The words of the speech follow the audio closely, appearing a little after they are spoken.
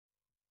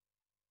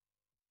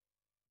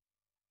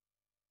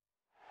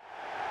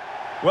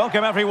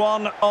Welcome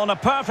everyone on a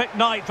perfect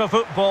night for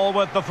football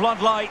with the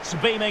floodlights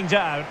beaming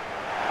down.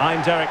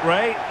 I'm Derek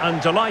Ray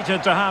and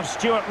delighted to have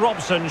Stuart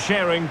Robson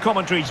sharing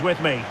commentaries with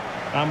me.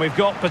 And we've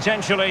got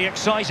potentially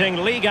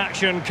exciting league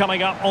action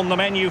coming up on the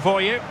menu for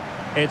you.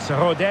 It's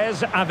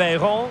Rodez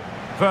Aveyron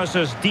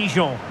versus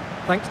Dijon.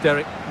 Thanks,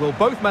 Derek. Well,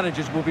 both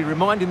managers will be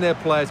reminding their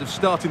players of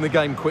starting the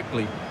game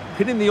quickly,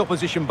 pinning the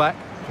opposition back,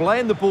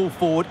 playing the ball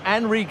forward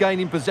and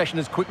regaining possession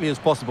as quickly as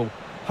possible.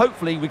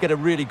 Hopefully we get a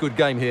really good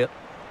game here.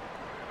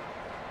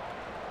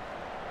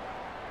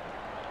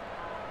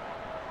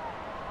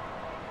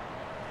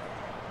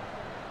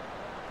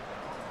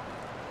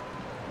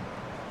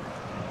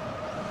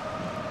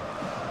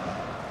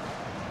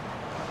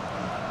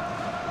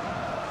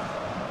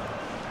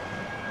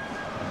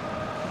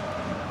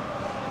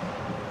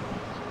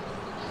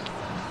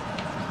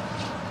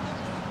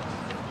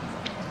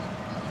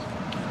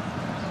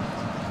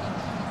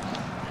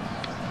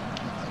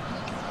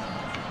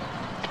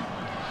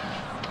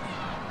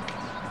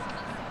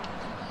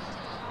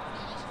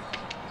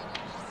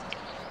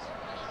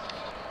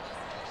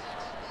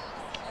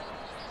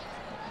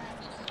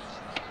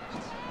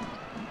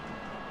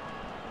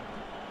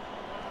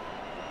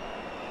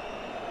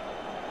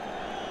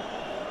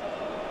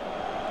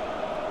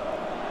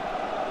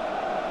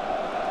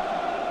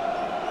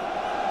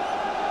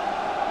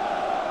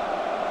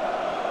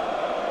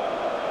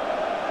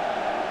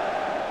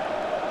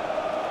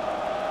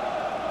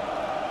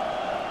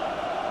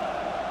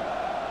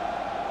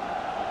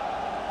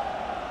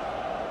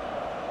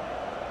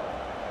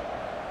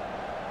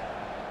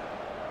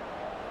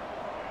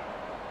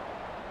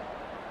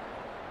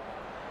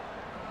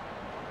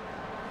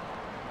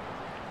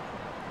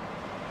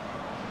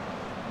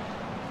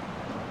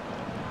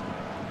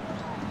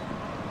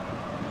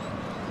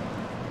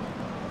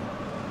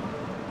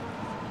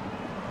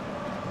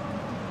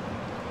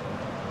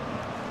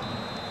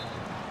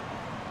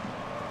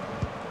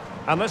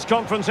 And this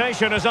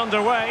confrontation is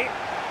underway.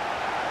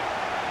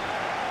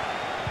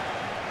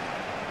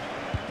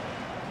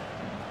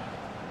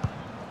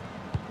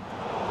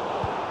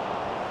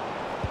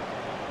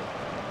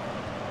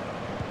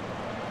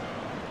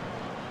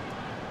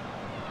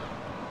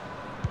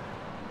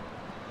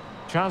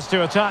 Chance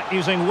to attack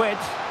using width.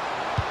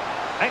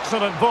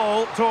 Excellent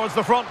ball towards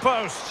the front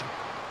post.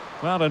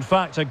 Well, in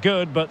fact, a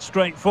good but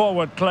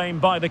straightforward claim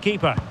by the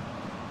keeper.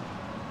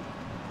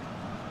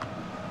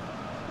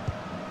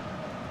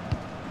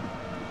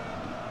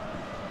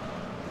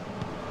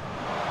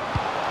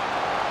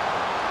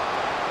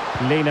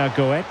 Lena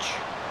Goetz.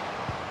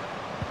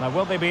 Now,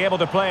 will they be able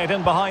to play it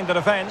in behind the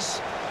defence?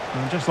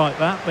 And just like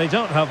that, they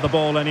don't have the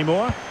ball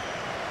anymore.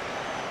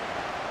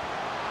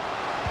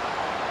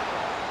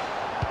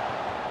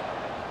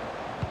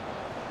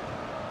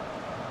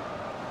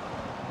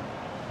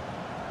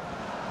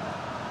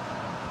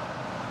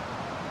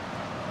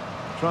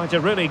 Trying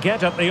to really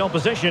get at the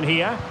opposition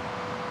here.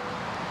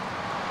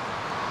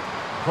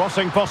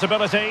 Crossing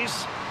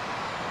possibilities.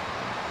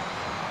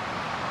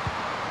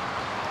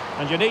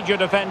 And you need your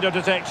defender to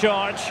take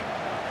charge.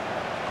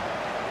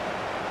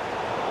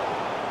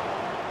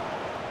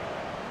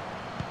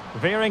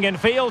 Veering in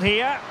field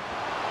here.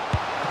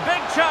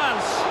 Big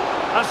chance.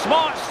 A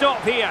smart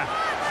stop here.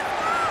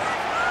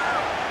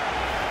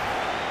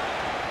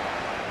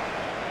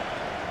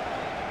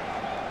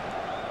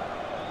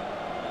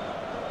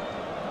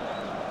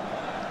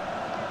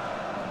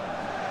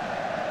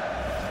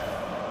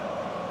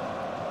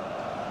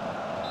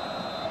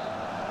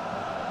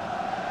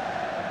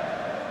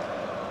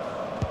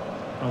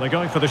 Well, they're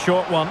going for the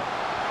short one.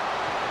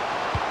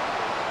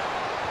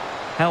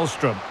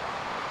 Hellstrom.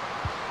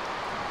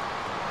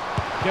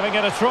 Giving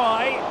it a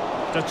try.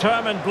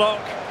 Determined block.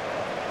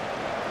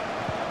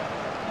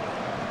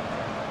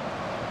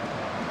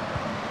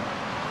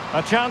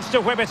 A chance to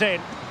whip it in.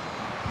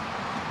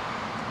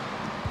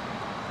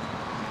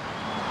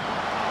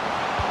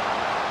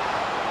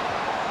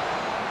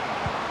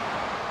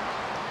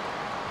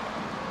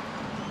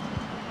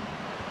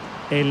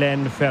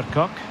 Hélène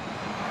Vercock.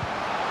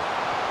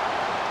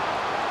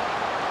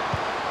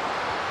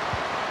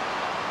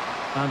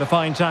 And a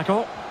fine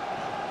tackle.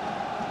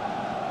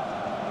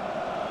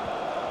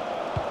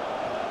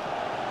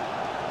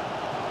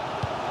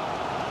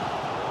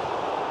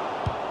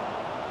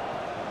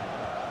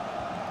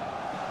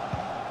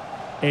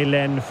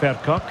 Hélène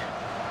Vercock.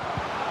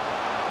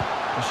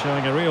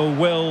 Showing a real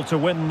will to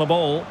win the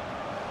ball.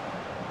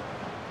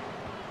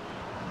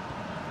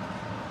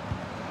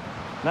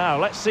 Now,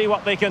 let's see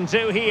what they can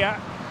do here.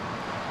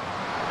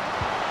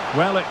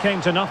 Well, it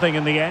came to nothing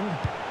in the end.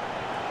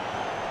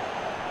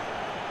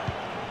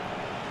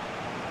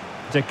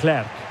 De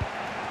Klerk.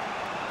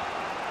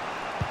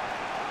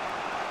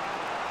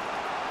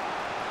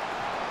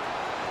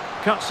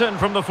 Cuts in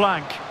from the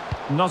flank.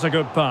 Not a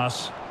good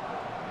pass.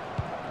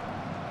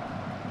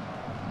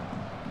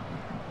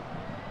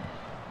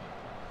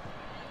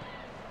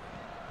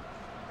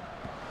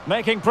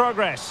 Making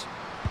progress.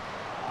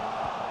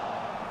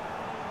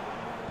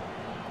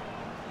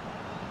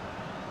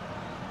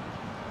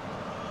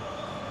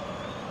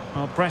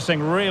 Well,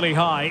 pressing really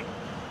high.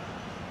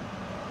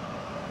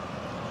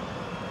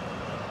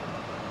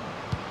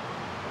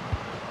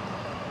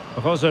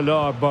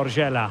 Roselor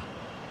Borgella.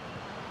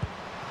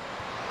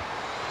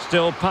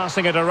 Still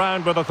passing it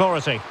around with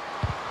authority.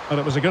 Well,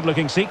 it was a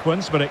good-looking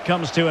sequence, but it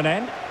comes to an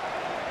end.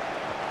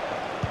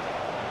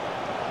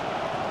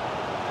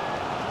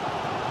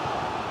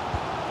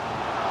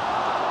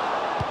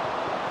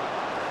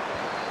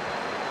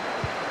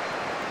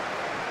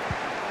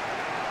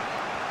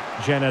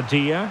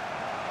 Genadia.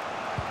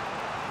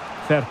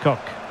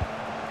 Verkock.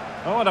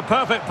 Oh, and a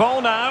perfect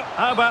ball now.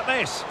 How about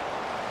this?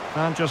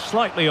 And just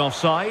slightly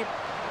offside.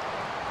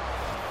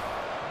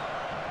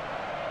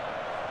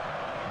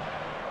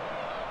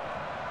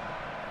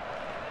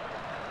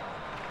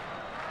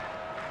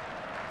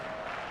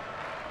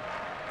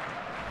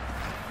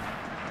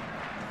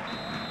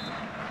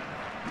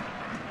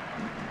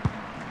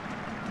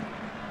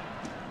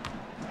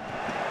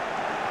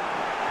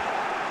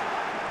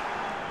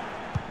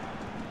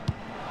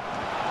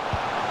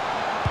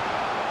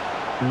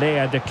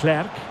 Lea de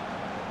Klerk.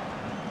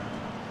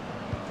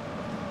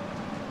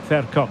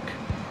 Verkock.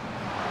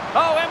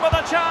 Oh, in with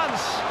a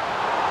chance!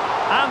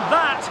 And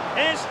that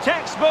is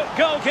textbook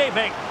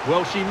goalkeeping.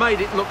 Well, she made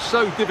it look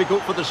so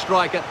difficult for the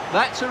striker.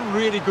 That's a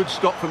really good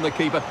stop from the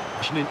keeper.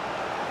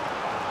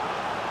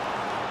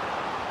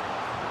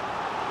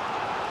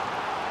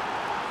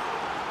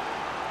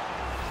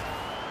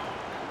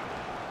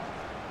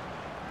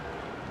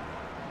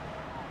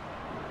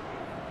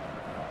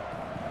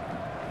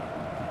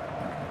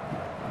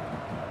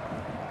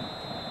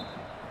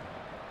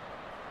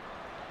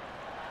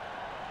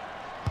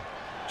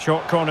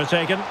 Short corner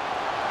taken.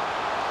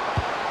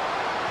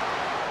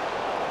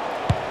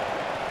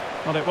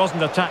 Well, it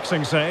wasn't a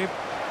taxing save.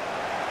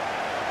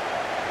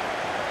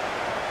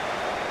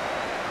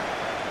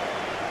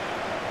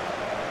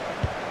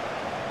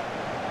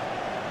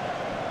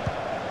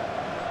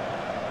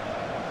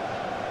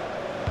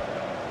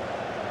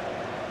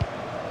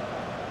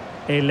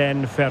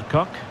 Hélène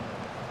Verkock.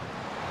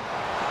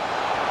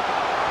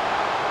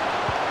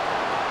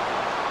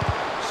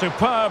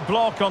 Superb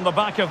block on the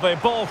back of the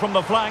ball from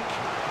the flank.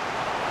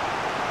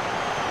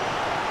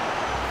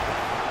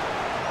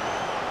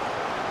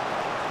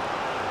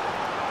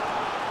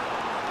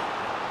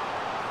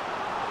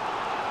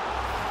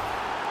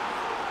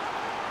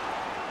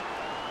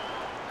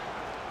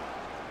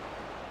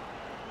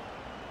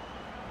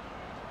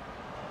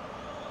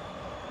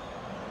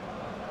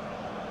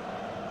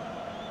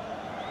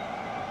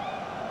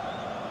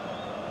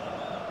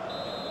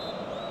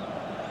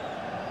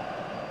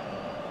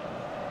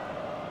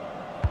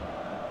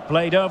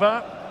 Played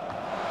over.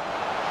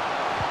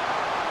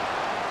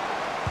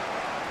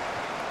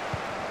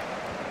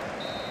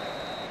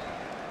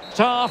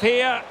 Half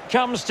here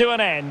comes to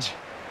an end.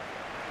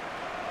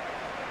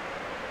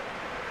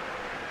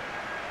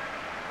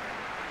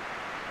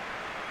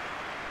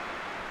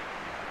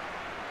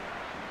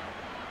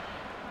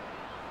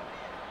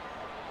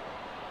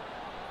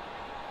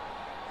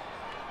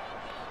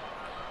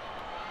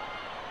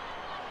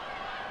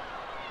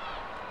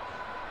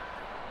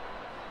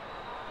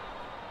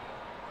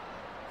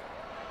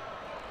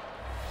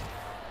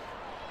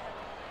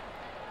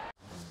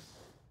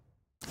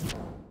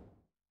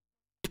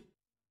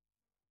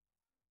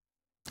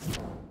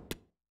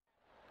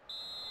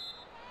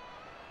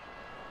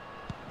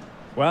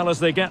 Well, as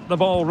they get the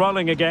ball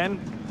rolling again,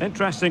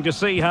 interesting to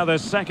see how the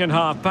second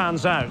half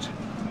pans out.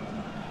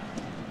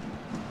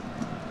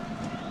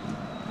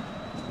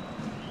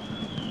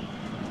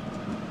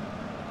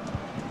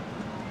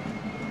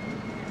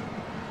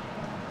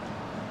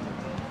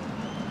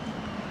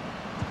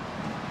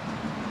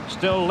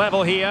 Still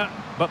level here,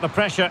 but the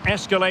pressure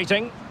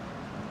escalating.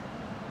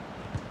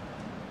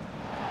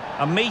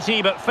 A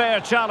meaty but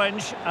fair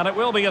challenge, and it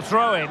will be a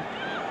throw-in.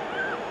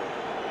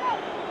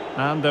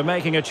 And they're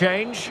making a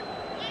change.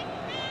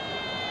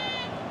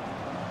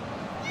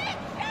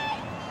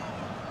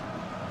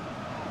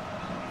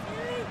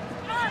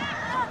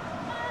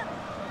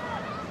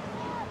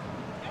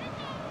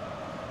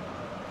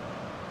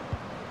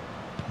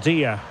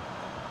 Dia.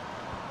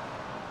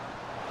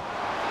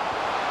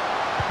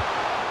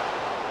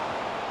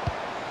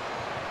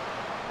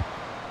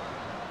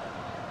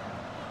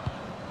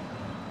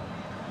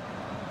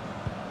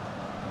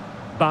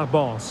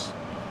 Barbos.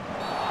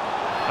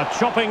 A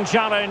chopping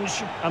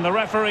challenge, and the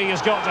referee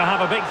has got to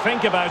have a big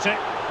think about it.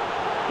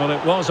 Well,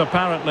 it was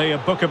apparently a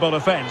bookable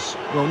offence.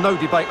 Well, no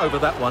debate over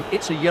that one.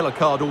 It's a yellow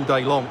card all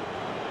day long.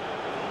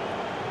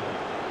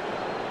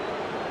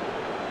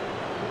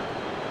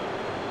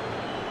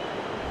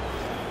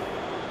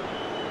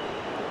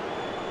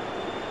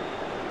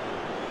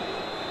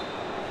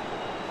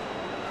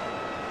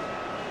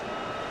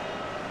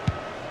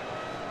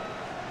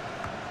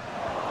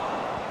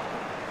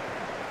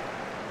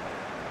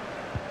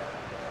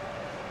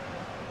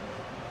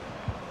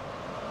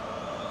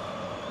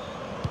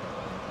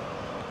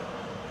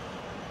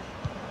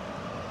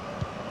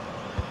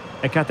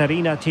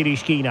 Ekaterina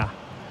Tirishkina.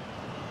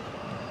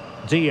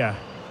 Dia.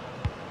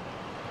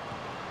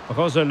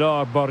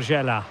 Roselor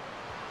Borgella.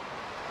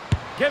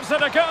 Gives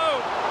it a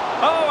go.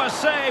 Oh, a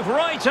save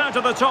right out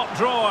of the top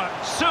drawer.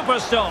 Super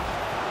stop.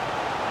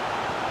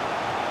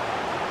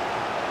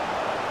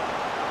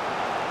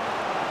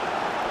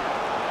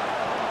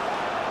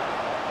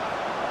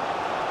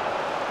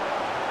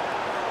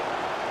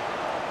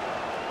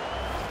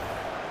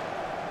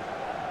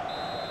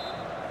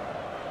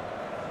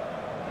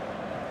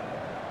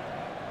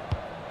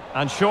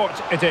 And short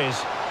it is.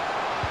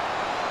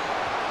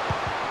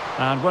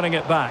 And winning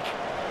it back.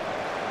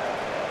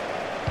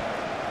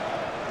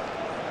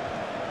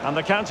 And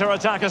the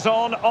counter-attack is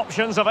on.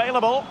 Options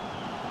available.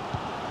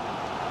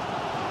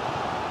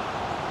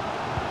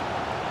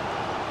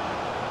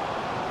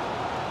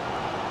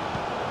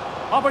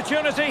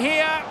 Opportunity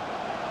here.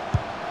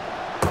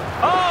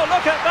 Oh,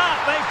 look at that.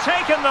 They've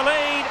taken the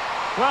lead.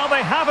 Well,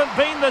 they haven't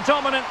been the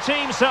dominant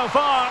team so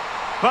far,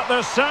 but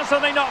they're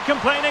certainly not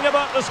complaining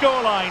about the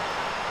scoreline.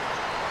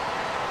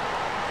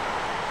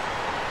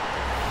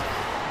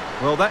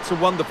 Well, that's a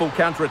wonderful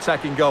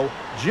counter-attacking goal.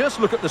 Just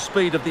look at the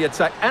speed of the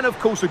attack and, of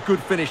course, a good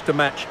finish to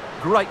match.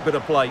 Great bit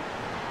of play.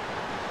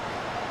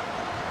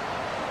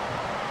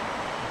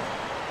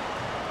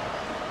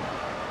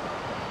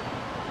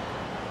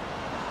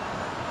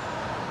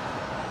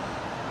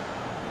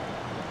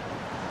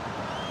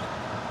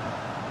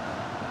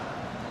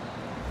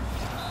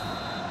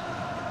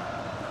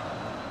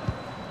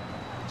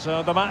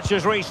 So the match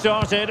has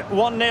restarted.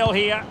 1-0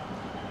 here.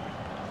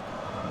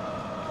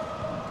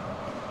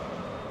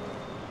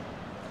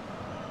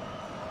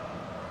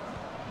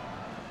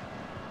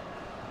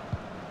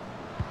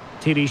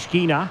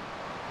 Tirishkina.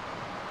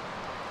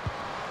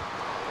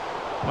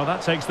 Well,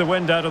 that takes the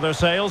wind out of their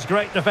sails.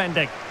 Great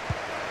defending.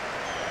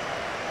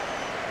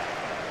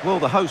 Well,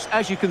 the hosts,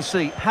 as you can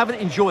see, haven't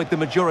enjoyed the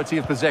majority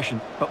of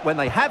possession. But when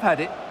they have had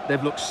it,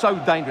 they've looked so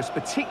dangerous,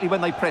 particularly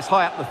when they press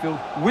high up the field,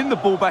 win the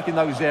ball back in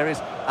those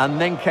areas,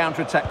 and then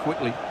counter-attack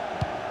quickly.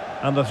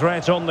 And the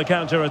threat on the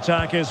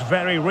counter-attack is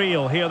very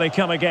real. Here they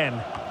come again.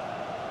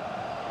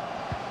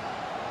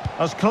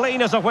 As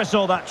clean as a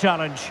whistle, that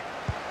challenge.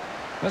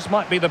 This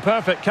might be the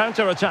perfect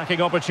counter-attacking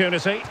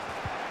opportunity.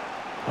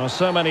 Well,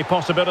 so many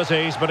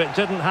possibilities, but it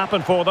didn't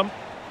happen for them.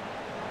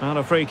 And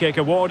a free kick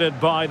awarded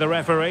by the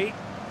referee.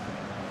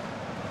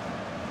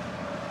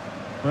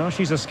 Well,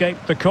 she's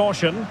escaped the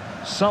caution.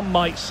 Some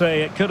might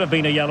say it could have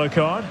been a yellow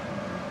card.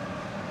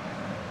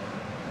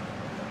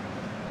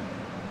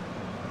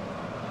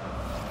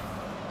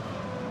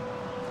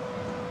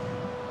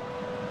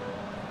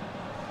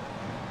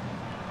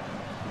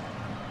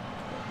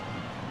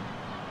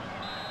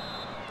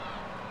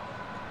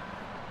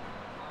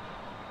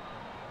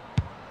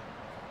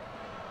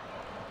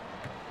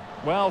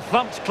 Well,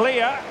 thumped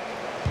clear.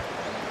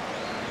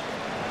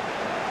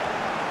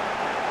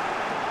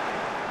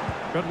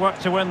 Good work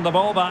to win the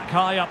ball back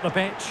high up the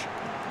pitch.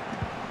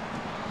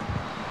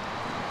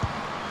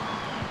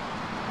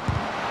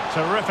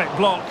 Terrific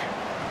block.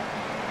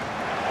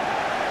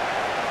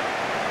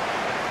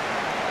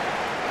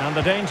 And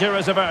the danger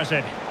is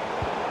averted.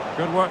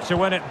 Good work to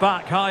win it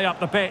back high up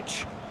the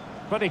pitch.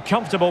 Pretty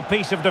comfortable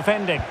piece of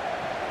defending.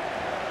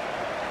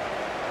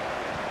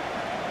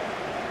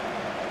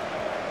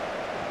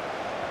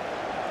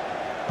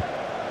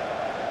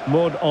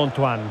 Maud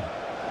Antoine.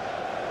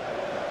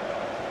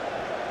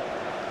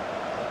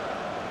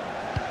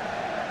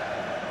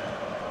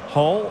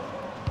 Hall.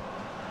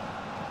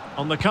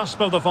 On the cusp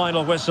of the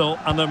final whistle,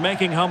 and they're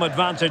making home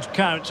advantage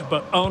count,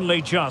 but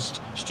only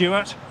just.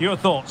 Stuart, your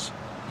thoughts?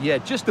 Yeah,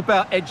 just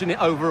about edging it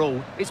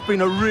overall. It's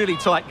been a really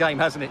tight game,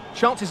 hasn't it?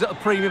 Chances at a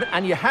premium,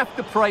 and you have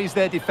to praise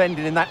their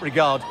defending in that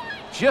regard.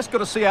 Just got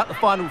to see out the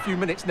final few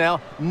minutes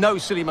now. No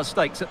silly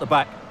mistakes at the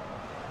back.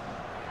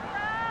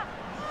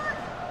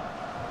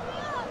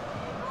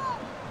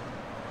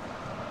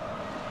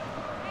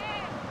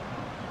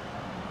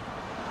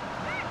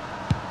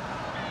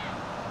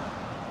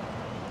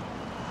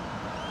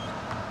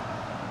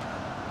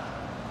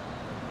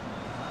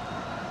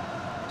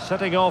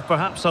 Setting off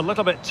perhaps a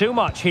little bit too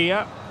much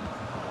here.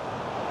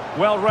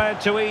 Well read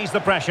to ease the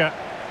pressure.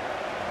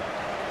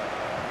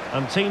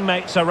 And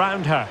teammates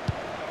around her.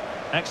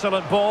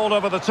 Excellent ball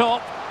over the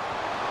top.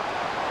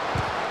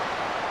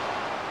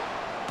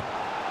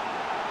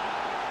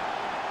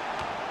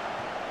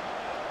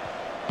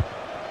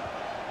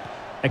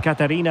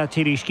 Ekaterina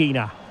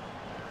Tirishkina.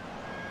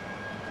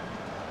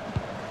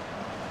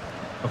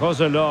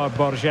 Roselor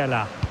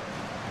Borgella.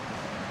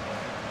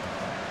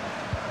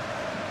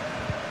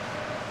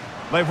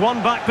 They've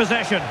won back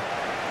possession.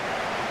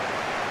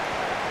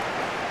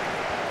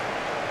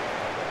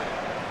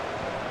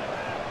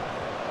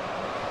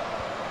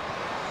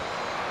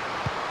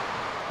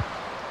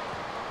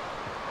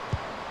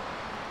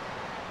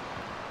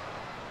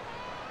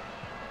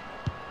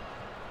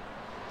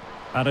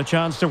 And a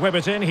chance to whip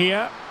it in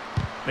here.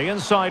 The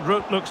inside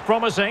route looks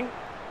promising.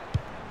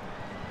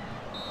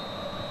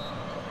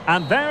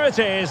 And there it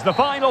is, the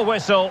final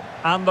whistle.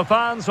 And the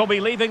fans will be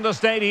leaving the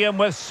stadium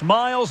with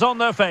smiles on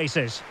their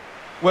faces.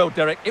 Well,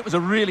 Derek, it was a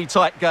really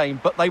tight game,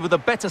 but they were the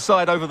better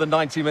side over the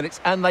 90 minutes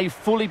and they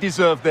fully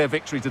deserved their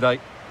victory today.